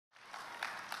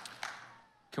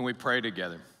Can we pray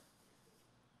together?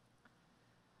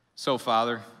 So,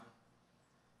 Father,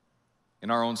 in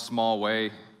our own small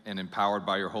way and empowered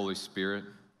by your Holy Spirit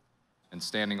and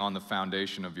standing on the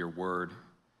foundation of your word,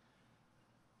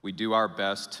 we do our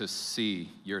best to see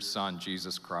your Son,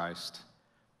 Jesus Christ,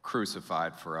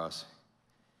 crucified for us.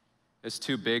 It's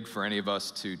too big for any of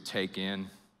us to take in,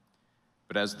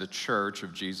 but as the church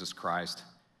of Jesus Christ,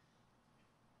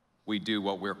 we do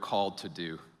what we're called to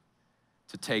do,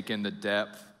 to take in the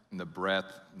depth and the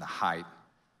breadth and the height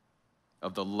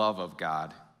of the love of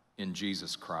God in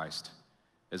Jesus Christ,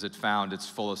 as it found its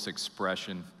fullest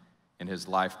expression in his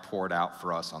life poured out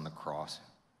for us on the cross.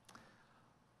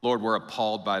 Lord, we're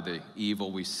appalled by the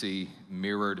evil we see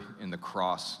mirrored in the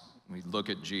cross. We look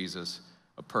at Jesus,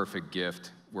 a perfect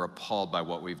gift. We're appalled by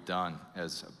what we've done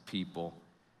as a people,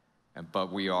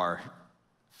 but we are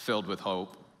filled with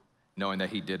hope, knowing that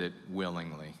he did it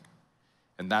willingly.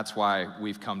 And that's why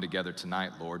we've come together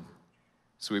tonight, Lord.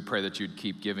 So we pray that you'd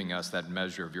keep giving us that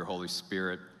measure of your Holy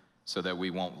Spirit so that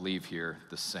we won't leave here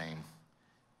the same.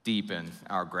 Deepen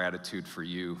our gratitude for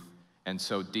you, and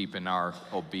so deepen our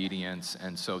obedience,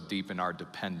 and so deepen our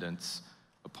dependence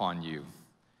upon you,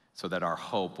 so that our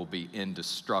hope will be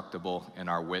indestructible and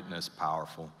our witness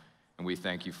powerful. And we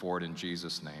thank you for it in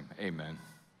Jesus' name. Amen.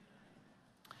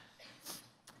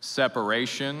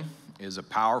 Separation is a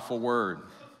powerful word.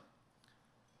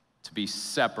 To be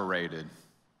separated.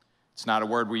 It's not a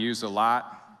word we use a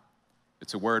lot.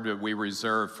 It's a word that we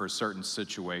reserve for certain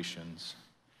situations.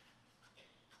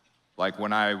 Like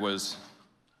when I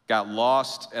got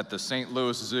lost at the St.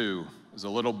 Louis Zoo as a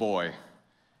little boy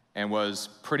and was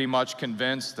pretty much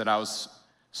convinced that I was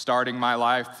starting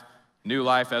my new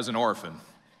life as an orphan.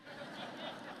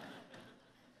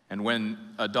 And when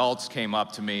adults came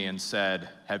up to me and said,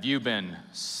 "Have you been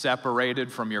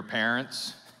separated from your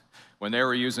parents?" When they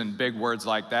were using big words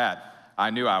like that,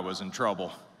 I knew I was in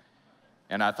trouble.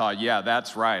 And I thought, yeah,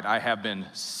 that's right. I have been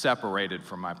separated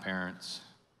from my parents.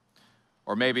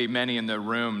 Or maybe many in the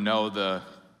room know the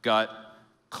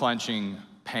gut-clenching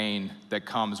pain that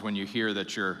comes when you hear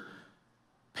that your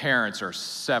parents are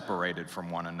separated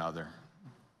from one another.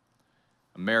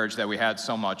 A marriage that we had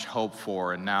so much hope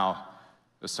for, and now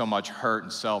so much hurt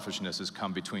and selfishness has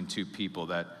come between two people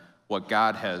that what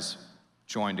God has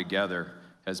joined together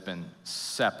has been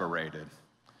separated.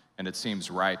 And it seems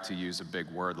right to use a big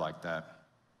word like that.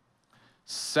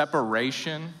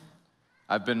 Separation,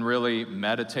 I've been really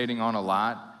meditating on a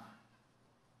lot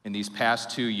in these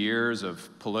past 2 years of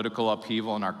political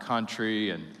upheaval in our country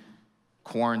and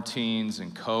quarantines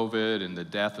and COVID and the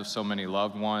death of so many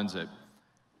loved ones. That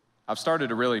I've started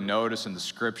to really notice in the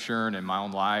scripture and in my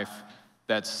own life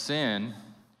that sin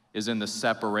is in the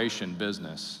separation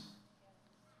business.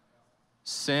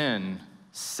 Sin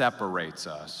separates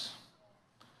us.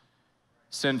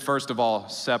 Sin, first of all,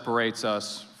 separates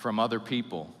us from other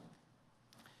people.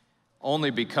 Only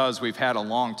because we've had a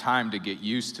long time to get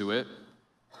used to it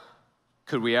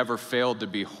could we ever fail to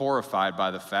be horrified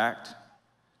by the fact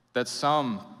that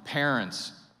some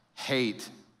parents hate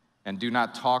and do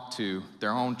not talk to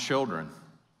their own children.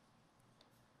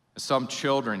 Some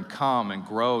children come and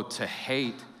grow to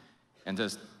hate and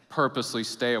to purposely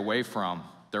stay away from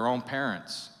their own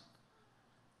parents.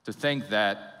 To think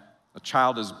that a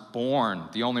child is born,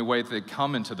 the only way they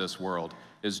come into this world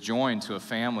is joined to a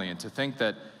family, and to think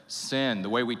that sin, the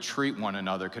way we treat one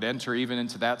another, could enter even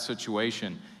into that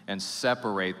situation and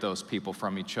separate those people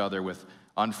from each other with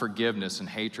unforgiveness and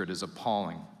hatred is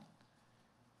appalling.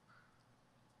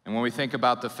 And when we think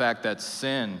about the fact that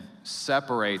sin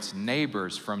separates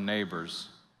neighbors from neighbors,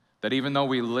 that even though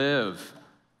we live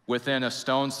within a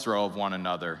stone's throw of one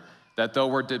another, that though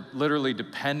we're literally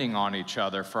depending on each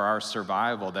other for our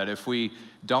survival, that if we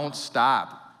don't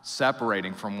stop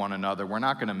separating from one another, we're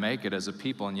not going to make it as a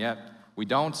people, and yet we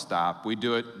don't stop. We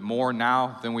do it more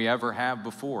now than we ever have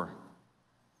before.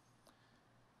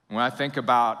 When I think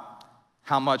about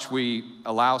how much we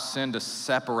allow sin to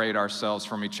separate ourselves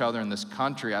from each other in this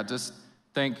country, I just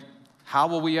think, how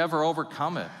will we ever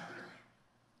overcome it?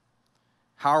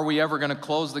 How are we ever going to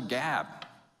close the gap?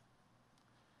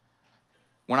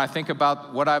 When I think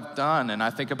about what I've done and I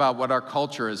think about what our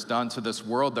culture has done to this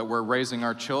world that we're raising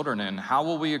our children in, how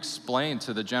will we explain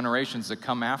to the generations that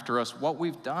come after us what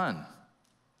we've done?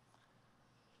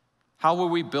 How will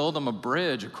we build them a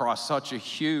bridge across such a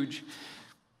huge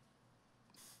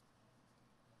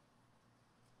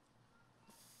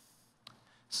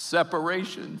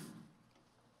separation?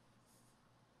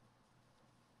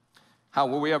 How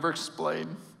will we ever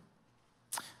explain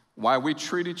why we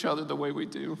treat each other the way we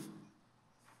do?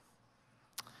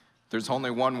 There's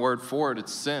only one word for it,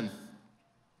 it's sin.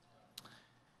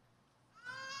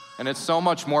 And it's so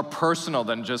much more personal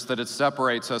than just that it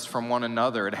separates us from one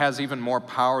another. It has even more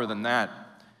power than that.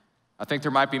 I think there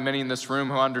might be many in this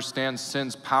room who understand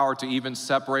sin's power to even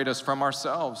separate us from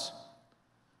ourselves.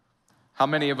 How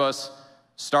many of us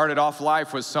started off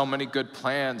life with so many good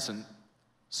plans and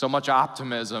so much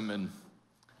optimism and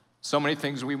so many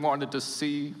things we wanted to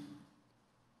see?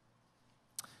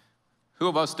 Who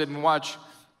of us didn't watch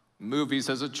movies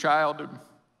as a child,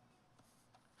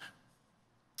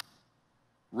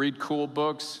 read cool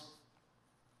books,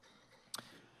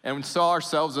 and we saw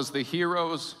ourselves as the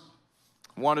heroes,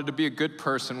 wanted to be a good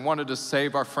person, wanted to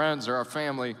save our friends or our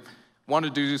family,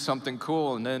 wanted to do something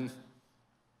cool, and then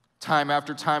time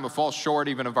after time it falls short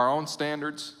even of our own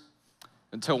standards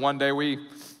until one day we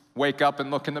wake up and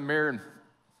look in the mirror and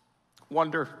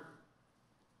wonder,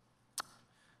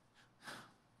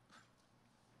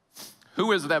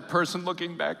 who is that person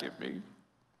looking back at me?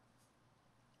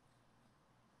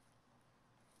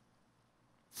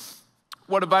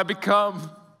 What have I become?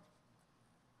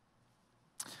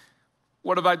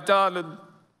 What have I done, and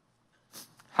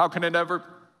how can it ever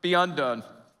be undone?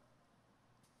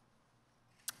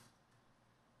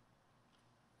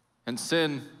 And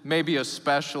sin, maybe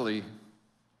especially,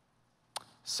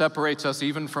 separates us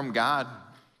even from God.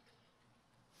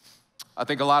 I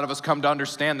think a lot of us come to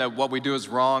understand that what we do is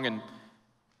wrong, and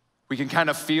we can kind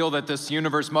of feel that this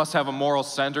universe must have a moral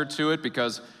center to it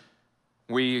because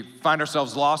we find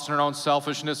ourselves lost in our own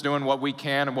selfishness, doing what we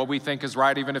can and what we think is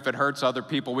right, even if it hurts other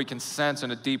people. We can sense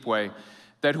in a deep way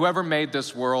that whoever made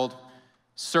this world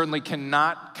certainly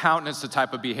cannot countenance the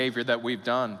type of behavior that we've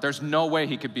done. There's no way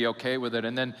he could be okay with it.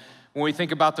 And then when we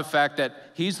think about the fact that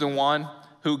he's the one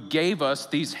who gave us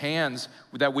these hands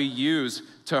that we use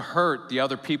to hurt the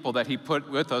other people that he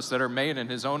put with us that are made in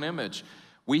his own image.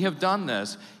 We have done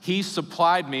this. He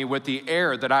supplied me with the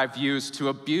air that I've used to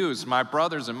abuse my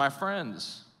brothers and my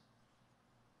friends.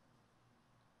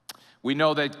 We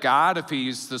know that God, if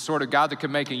he's the sort of God that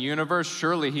can make a universe,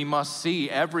 surely he must see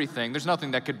everything. There's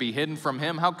nothing that could be hidden from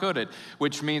him. How could it?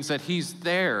 Which means that he's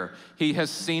there. He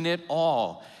has seen it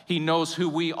all. He knows who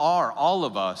we are, all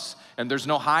of us, and there's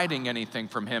no hiding anything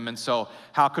from him. And so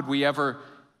how could we ever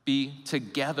be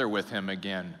together with him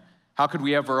again? How could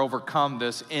we ever overcome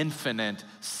this infinite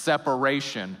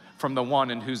separation from the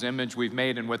one in whose image we've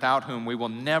made and without whom we will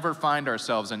never find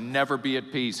ourselves and never be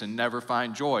at peace and never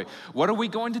find joy? What are we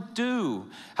going to do?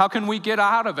 How can we get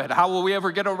out of it? How will we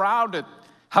ever get around it?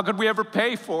 How could we ever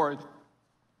pay for it?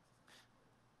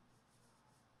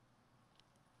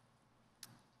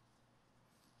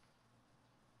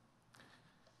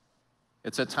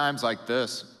 It's at times like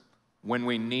this when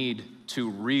we need to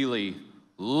really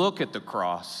look at the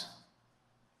cross.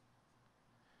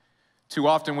 Too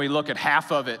often we look at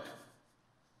half of it.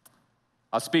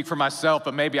 I'll speak for myself,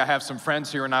 but maybe I have some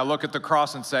friends here and I look at the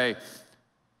cross and say,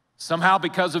 somehow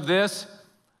because of this,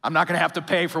 I'm not gonna have to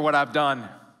pay for what I've done.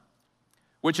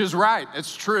 Which is right,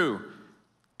 it's true.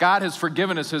 God has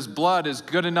forgiven us, his blood is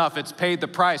good enough, it's paid the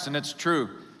price, and it's true.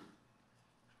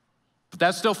 But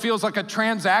that still feels like a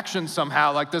transaction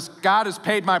somehow, like this God has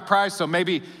paid my price, so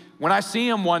maybe when I see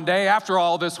him one day after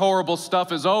all this horrible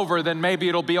stuff is over, then maybe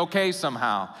it'll be okay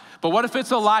somehow. But what if it's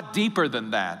a lot deeper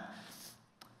than that?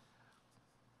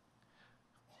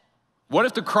 What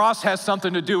if the cross has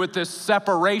something to do with this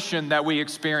separation that we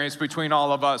experience between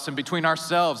all of us and between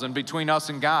ourselves and between us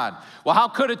and God? Well, how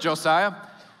could it, Josiah? I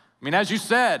mean, as you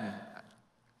said,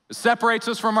 it separates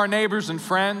us from our neighbors and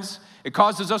friends. It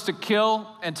causes us to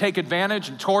kill and take advantage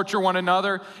and torture one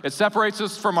another. It separates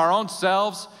us from our own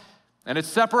selves, and it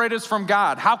separates us from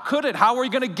God. How could it? How are we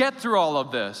going to get through all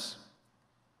of this?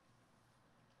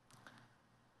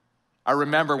 I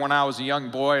remember when I was a young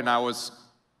boy and I was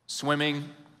swimming, a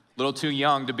little too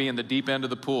young to be in the deep end of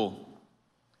the pool,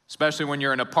 especially when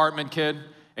you're an apartment kid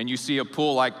and you see a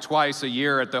pool like twice a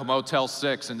year at the Motel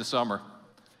 6 in the summer.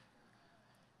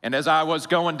 And as I was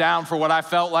going down for what I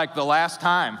felt like the last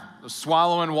time, I was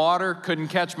swallowing water, couldn't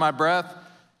catch my breath,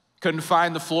 couldn't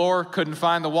find the floor, couldn't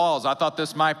find the walls. I thought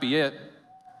this might be it.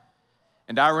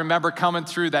 And I remember coming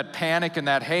through that panic and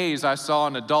that haze, I saw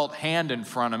an adult hand in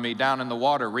front of me down in the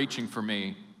water reaching for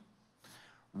me.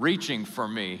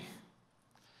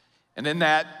 And in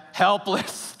that helpless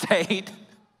state,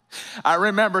 I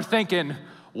remember thinking,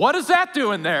 what is that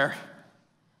doing there?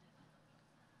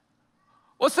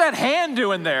 What's that hand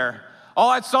doing there? All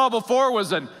I saw before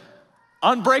was an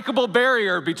unbreakable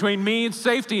barrier between me and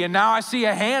safety, and now I see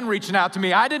a hand reaching out to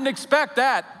me. I didn't expect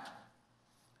that.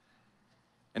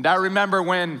 And I remember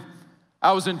when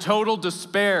I was in total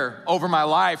despair over my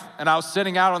life, and I was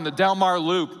sitting out on the Del Mar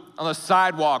Loop on the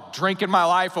sidewalk, drinking my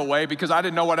life away because I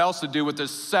didn't know what else to do with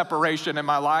this separation in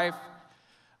my life.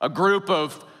 a group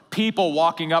of people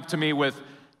walking up to me with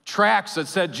tracts that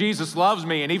said, Jesus loves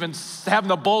me, and even having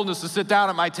the boldness to sit down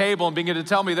at my table and begin to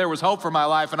tell me there was hope for my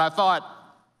life. And I thought,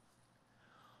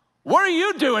 what are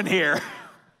you doing here?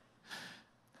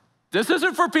 This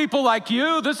isn't for people like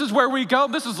you. This is where we go.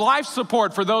 This is life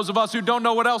support for those of us who don't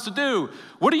know what else to do.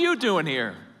 What are you doing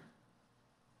here?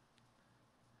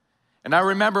 And I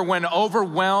remember when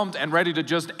overwhelmed and ready to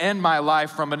just end my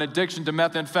life from an addiction to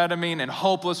methamphetamine and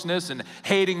hopelessness and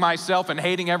hating myself and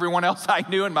hating everyone else I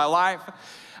knew in my life,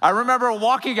 I remember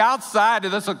walking outside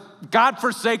of this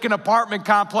godforsaken apartment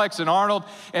complex in Arnold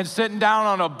and sitting down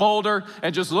on a boulder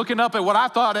and just looking up at what I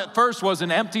thought at first was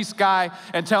an empty sky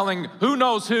and telling who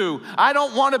knows who, I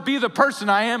don't want to be the person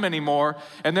I am anymore.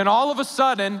 And then all of a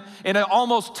sudden, in an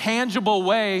almost tangible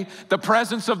way, the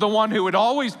presence of the one who had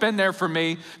always been there for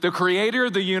me, the creator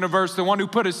of the universe, the one who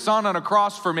put his son on a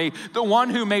cross for me, the one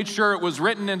who made sure it was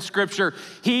written in Scripture,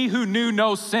 he who knew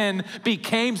no sin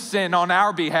became sin on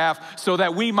our behalf so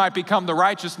that we might become the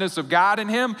righteousness of God in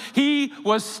him. He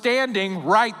was standing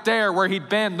right there where he'd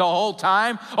been the whole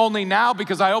time, only now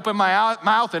because I opened my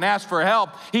mouth and asked for help,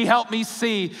 he helped me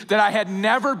see that I had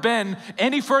never been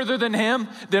any further than him,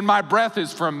 than my breath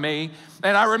is from me.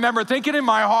 And I remember thinking in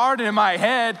my heart and in my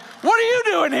head, what are you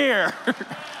doing here?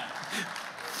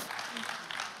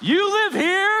 You live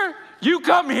here? You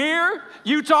come here?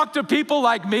 You talk to people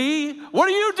like me? What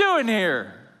are you doing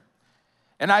here?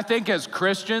 And I think as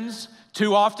Christians,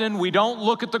 too often we don't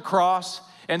look at the cross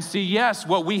and see, yes,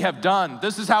 what we have done.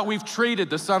 This is how we've treated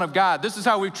the Son of God. This is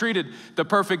how we've treated the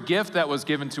perfect gift that was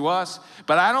given to us.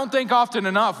 But I don't think often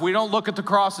enough we don't look at the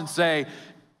cross and say,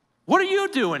 what are you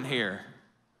doing here?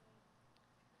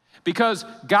 Because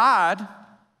God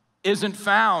isn't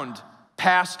found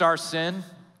past our sin.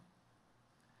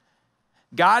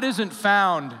 God isn't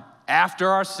found after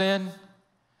our sin.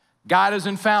 God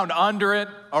isn't found under it,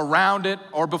 around it,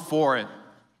 or before it.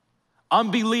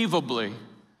 Unbelievably,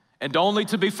 and only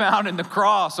to be found in the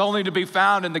cross, only to be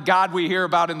found in the God we hear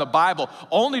about in the Bible,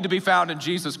 only to be found in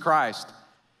Jesus Christ,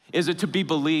 is it to be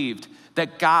believed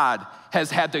that God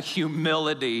has had the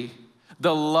humility,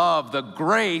 the love, the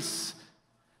grace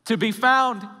to be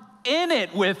found in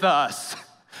it with us.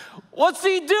 What's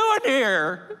he doing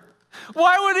here?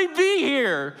 Why would he be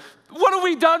here? What have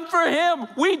we done for him?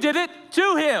 We did it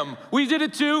to him. We did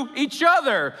it to each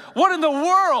other. What in the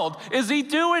world is he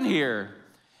doing here?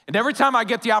 And every time I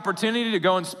get the opportunity to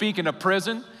go and speak in a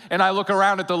prison, and I look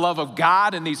around at the love of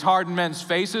God in these hardened men's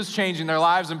faces, changing their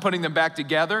lives and putting them back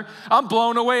together, I'm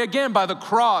blown away again by the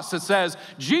cross that says,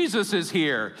 Jesus is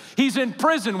here. He's in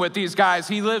prison with these guys.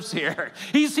 He lives here.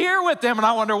 He's here with them, and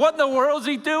I wonder, what in the world is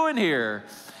he doing here?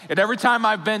 And every time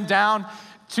I've been down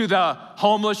to the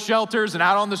homeless shelters and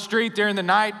out on the street during the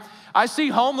night, I see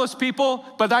homeless people,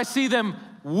 but I see them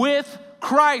with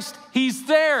Christ. He's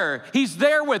there. He's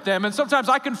there with them. And sometimes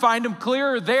I can find him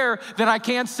clearer there than I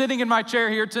can sitting in my chair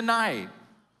here tonight.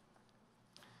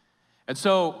 And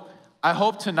so I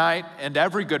hope tonight and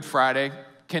every Good Friday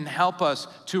can help us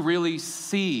to really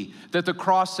see that the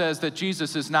cross says that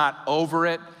Jesus is not over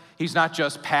it. He's not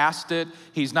just past it.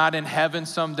 He's not in heaven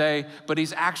someday, but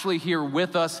he's actually here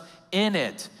with us in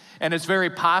it. And it's very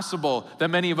possible that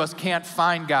many of us can't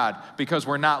find God because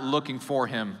we're not looking for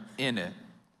him in it.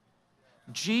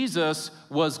 Jesus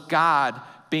was God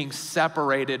being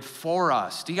separated for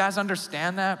us. Do you guys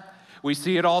understand that? We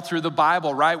see it all through the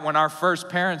Bible, right? When our first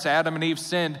parents, Adam and Eve,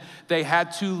 sinned, they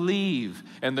had to leave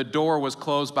and the door was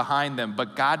closed behind them.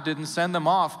 But God didn't send them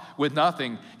off with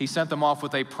nothing. He sent them off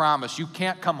with a promise. You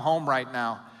can't come home right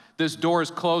now. This door is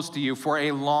closed to you for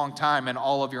a long time and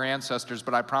all of your ancestors,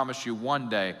 but I promise you one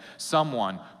day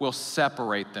someone will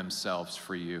separate themselves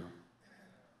for you.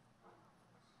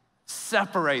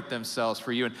 Separate themselves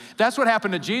for you. And that's what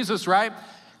happened to Jesus, right?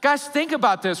 Guys, think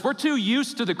about this. We're too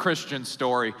used to the Christian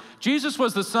story. Jesus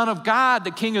was the Son of God,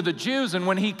 the King of the Jews, and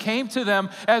when he came to them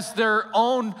as their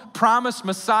own promised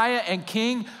Messiah and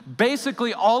King,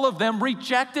 basically all of them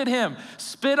rejected him,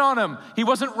 spit on him. He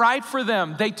wasn't right for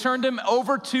them. They turned him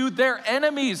over to their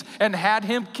enemies and had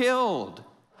him killed.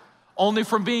 Only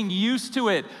from being used to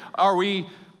it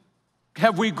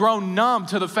have we grown numb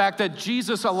to the fact that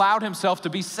Jesus allowed himself to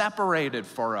be separated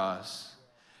for us.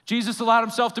 Jesus allowed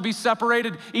himself to be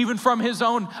separated even from his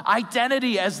own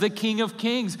identity as the King of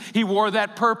Kings. He wore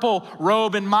that purple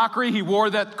robe in mockery. He wore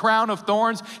that crown of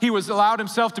thorns. He allowed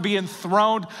himself to be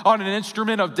enthroned on an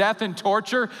instrument of death and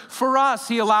torture for us.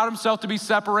 He allowed himself to be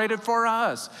separated for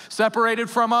us, separated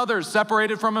from others,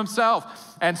 separated from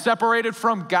himself, and separated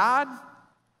from God?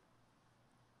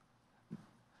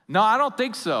 No, I don't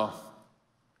think so.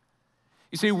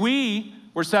 You see, we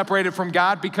were separated from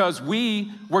God because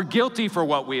we were guilty for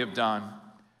what we have done.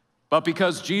 But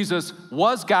because Jesus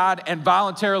was God and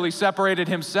voluntarily separated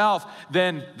himself,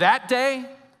 then that day,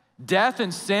 death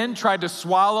and sin tried to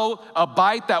swallow a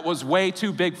bite that was way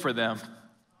too big for them.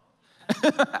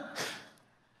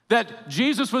 That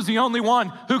Jesus was the only one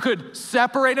who could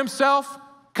separate himself,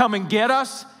 come and get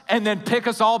us, and then pick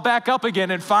us all back up again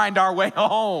and find our way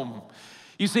home.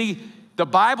 You see, the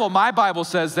Bible, my Bible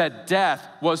says that death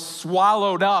was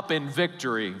swallowed up in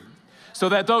victory. So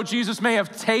that though Jesus may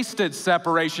have tasted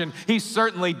separation, he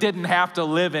certainly didn't have to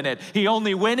live in it. He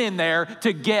only went in there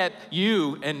to get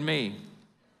you and me.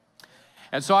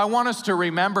 And so I want us to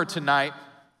remember tonight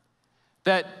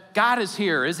that God is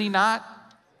here, is he not?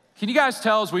 Can you guys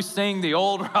tell as we sing the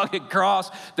old rugged cross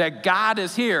that God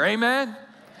is here, amen?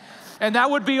 And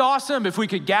that would be awesome if we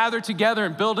could gather together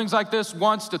in buildings like this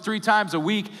once to 3 times a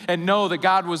week and know that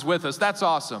God was with us. That's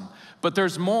awesome. But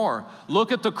there's more.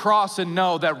 Look at the cross and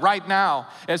know that right now,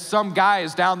 as some guy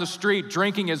is down the street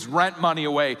drinking his rent money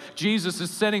away, Jesus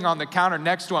is sitting on the counter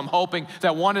next to him hoping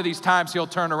that one of these times he'll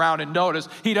turn around and notice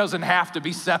he doesn't have to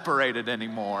be separated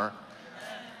anymore.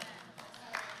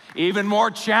 Even more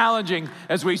challenging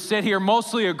as we sit here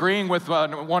mostly agreeing with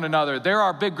one another. There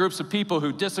are big groups of people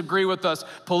who disagree with us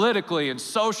politically and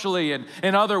socially and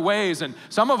in other ways. And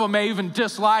some of them may even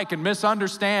dislike and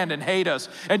misunderstand and hate us.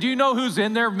 And do you know who's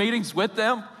in their meetings with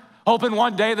them? Hoping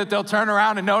one day that they'll turn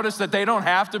around and notice that they don't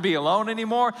have to be alone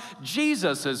anymore.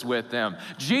 Jesus is with them.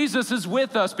 Jesus is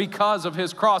with us because of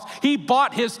his cross. He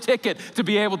bought his ticket to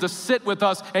be able to sit with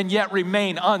us and yet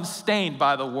remain unstained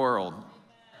by the world.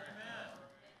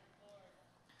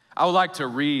 I would like to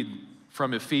read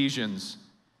from Ephesians,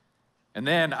 and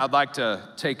then I'd like to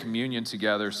take communion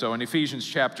together. So in Ephesians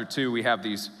chapter 2, we have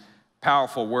these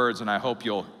powerful words, and I hope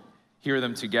you'll hear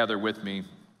them together with me.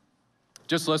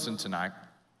 Just listen tonight.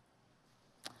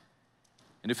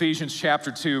 In Ephesians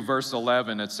chapter 2, verse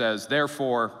 11, it says,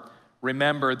 "Therefore,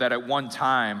 remember that at one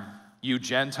time you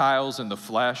Gentiles in the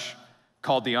flesh,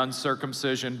 called the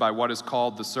uncircumcision by what is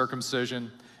called the circumcision,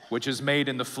 which is made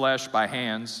in the flesh by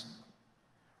hands.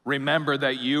 Remember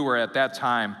that you were at that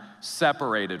time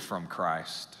separated from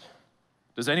Christ."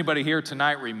 Does anybody here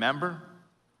tonight remember?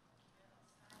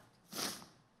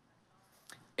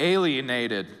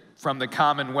 "Alienated from the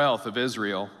commonwealth of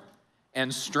Israel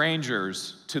and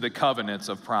strangers to the covenants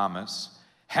of promise,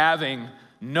 having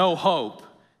no hope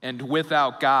and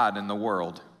without God in the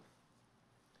world."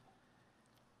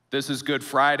 This is Good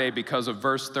Friday because of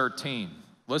verse 13.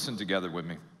 Listen together with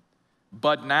me.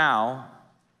 "But now,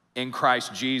 in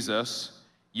Christ Jesus,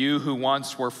 you who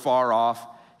once were far off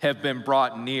have been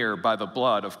brought near by the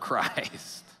blood of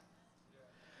Christ."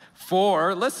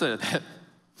 For, listen,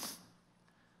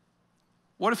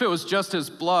 what if it was just his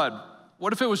blood?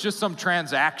 What if it was just some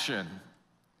transaction?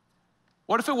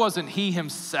 What if it wasn't he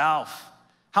himself?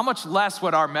 How much less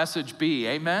would our message be,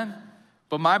 amen?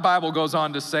 But my Bible goes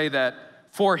on to say that,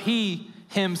 for he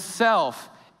himself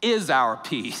is our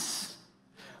peace.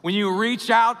 When you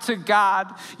reach out to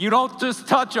God, you don't just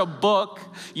touch a book.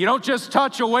 You don't just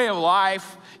touch a way of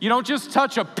life. You don't just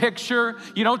touch a picture.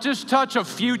 You don't just touch a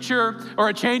future or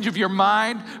a change of your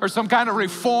mind or some kind of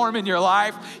reform in your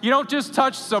life. You don't just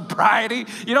touch sobriety.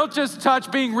 You don't just touch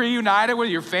being reunited with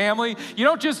your family. You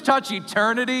don't just touch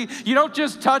eternity. You don't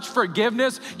just touch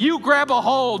forgiveness. You grab a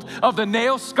hold of the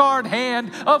nail-scarred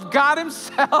hand of God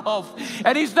himself.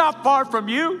 And he's not far from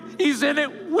you. He's in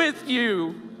it with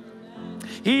you.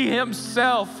 He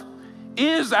himself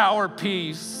is our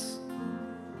peace,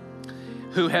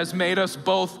 who has made us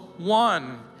both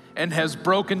one and has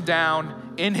broken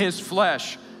down in his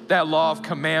flesh that law of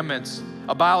commandments,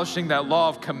 abolishing that law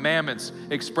of commandments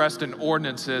expressed in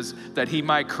ordinances, that he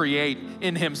might create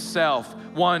in himself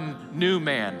one new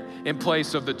man in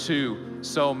place of the two,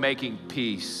 so making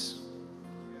peace.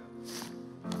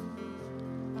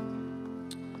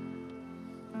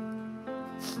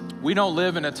 We don't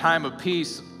live in a time of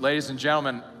peace, ladies and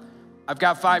gentlemen. I've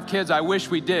got 5 kids. I wish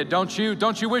we did. Don't you?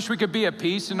 Don't you wish we could be at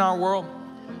peace in our world?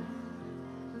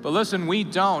 But listen, we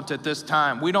don't at this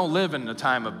time. We don't live in a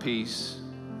time of peace.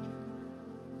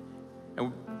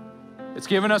 And it's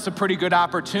given us a pretty good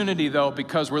opportunity, though,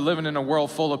 because we're living in a world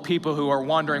full of people who are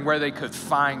wondering where they could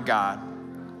find God.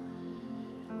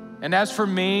 And as for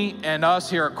me and us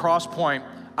here at Crosspoint,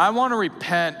 I want to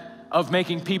repent of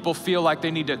making people feel like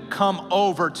they need to come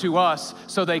over to us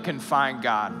so they can find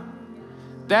God.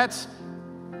 That's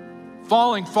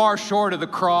falling far short of the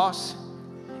cross.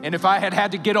 And if I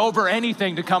had to get over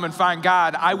anything to come and find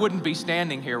God, I wouldn't be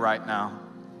standing here right now.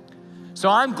 So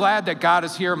I'm glad that God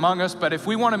is here among us, but if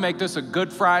we want to make this a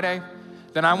Good Friday,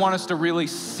 then I want us to really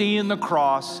see in the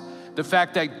cross the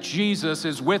fact that Jesus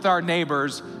is with our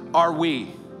neighbors, are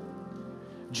we?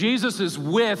 Jesus is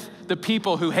with the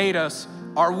people who hate us,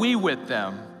 are we with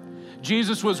them?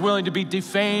 Jesus was willing to be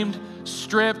defamed,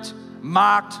 stripped,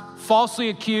 mocked, falsely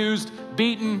accused,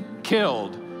 beaten,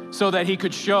 killed, so that he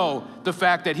could show the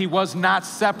fact that he was not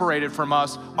separated from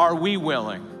us. Are we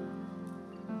willing?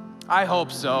 I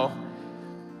hope so.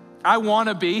 I want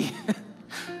to be.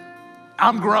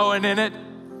 I'm growing in it.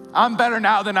 I'm better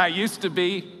now than I used to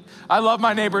be. I love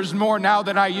my neighbors more now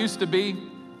than I used to be.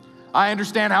 I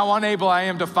understand how unable I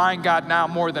am to find God now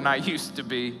more than I used to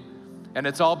be. And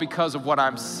it's all because of what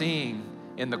I'm seeing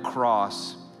in the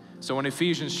cross. So when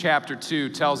Ephesians chapter 2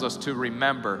 tells us to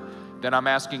remember, then I'm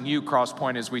asking you,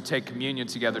 Crosspoint, as we take communion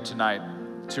together tonight,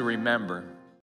 to remember.